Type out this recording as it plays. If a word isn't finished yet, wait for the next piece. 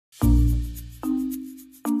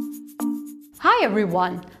Hi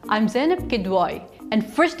everyone, I'm Zainab,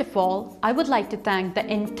 and first of all, I would like to thank the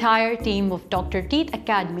entire team of Dr.Teeth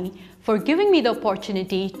Academy for giving me the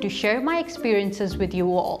opportunity to share my experiences with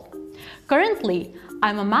you all. Currently,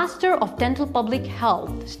 I'm a Master of Dental Public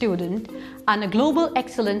Health student and a Global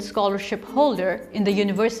Excellence Scholarship holder in the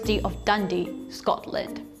University of Dundee,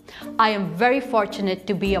 Scotland. I am very fortunate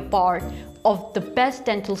to be a part of the best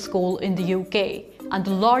dental school in the UK and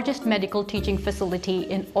the largest medical teaching facility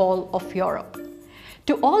in all of Europe.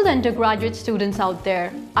 To all the undergraduate students out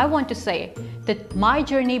there, I want to say that my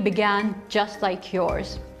journey began just like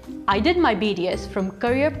yours. I did my BDS from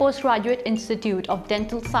Career Postgraduate Institute of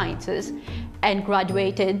Dental Sciences and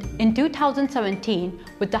graduated in 2017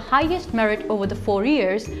 with the highest merit over the 4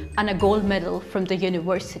 years and a gold medal from the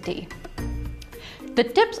university. The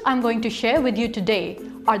tips I'm going to share with you today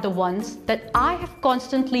are the ones that I have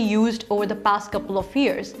constantly used over the past couple of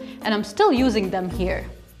years, and I'm still using them here.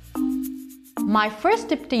 My first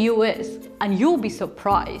tip to you is, and you'll be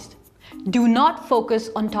surprised, do not focus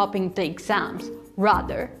on topping the exams.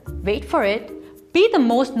 Rather, wait for it, be the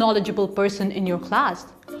most knowledgeable person in your class.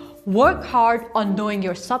 Work hard on knowing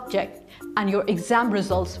your subject, and your exam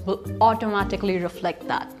results will automatically reflect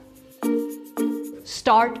that.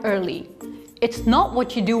 Start early. It's not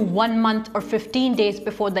what you do 1 month or 15 days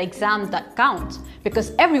before the exam that counts,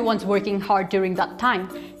 because everyone's working hard during that time.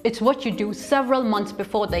 It's what you do several months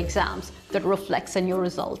before the exams that reflects in your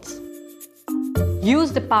results.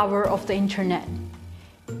 Use the power of the internet.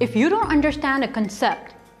 If you don't understand a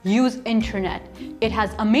concept, use internet. It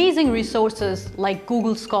has amazing resources like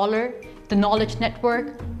Google Scholar, the Knowledge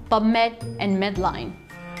Network, PubMed, and Medline.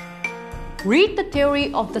 Read the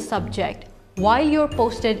theory of the subject while you're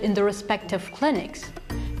posted in the respective clinics,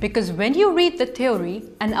 because when you read the theory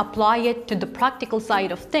and apply it to the practical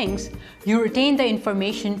side of things, you retain the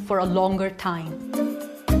information for a longer time.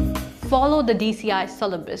 Follow the DCI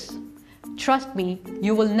syllabus. Trust me,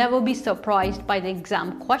 you will never be surprised by the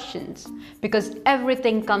exam questions because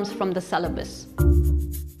everything comes from the syllabus.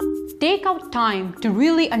 Take out time to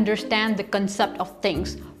really understand the concept of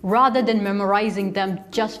things rather than memorizing them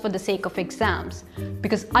just for the sake of exams.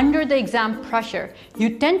 Because under the exam pressure,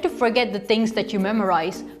 you tend to forget the things that you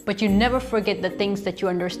memorize, but you never forget the things that you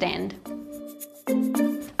understand.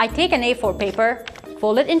 I take an A4 paper,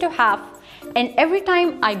 fold it into half, and every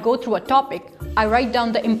time I go through a topic, I write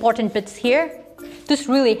down the important bits here. This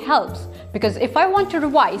really helps because if I want to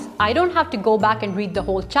revise, I don't have to go back and read the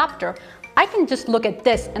whole chapter. I can just look at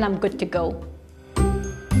this and I'm good to go.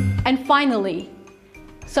 And finally,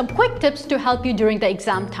 some quick tips to help you during the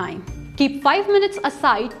exam time. Keep 5 minutes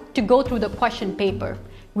aside to go through the question paper.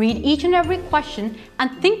 Read each and every question and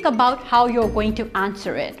think about how you're going to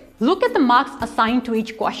answer it. Look at the marks assigned to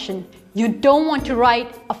each question. You don't want to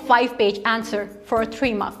write a 5-page answer for a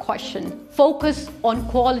 3-mark question. Focus on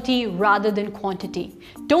quality rather than quantity.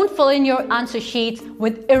 Don't fill in your answer sheets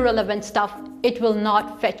with irrelevant stuff. It will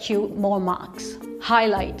not fetch you more marks.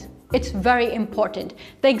 Highlight. It's very important.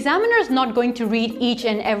 The examiner is not going to read each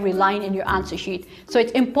and every line in your answer sheet, so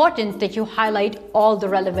it's important that you highlight all the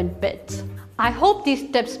relevant bits. I hope these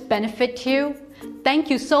tips benefit you. Thank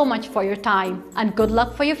you so much for your time and good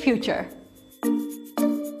luck for your future.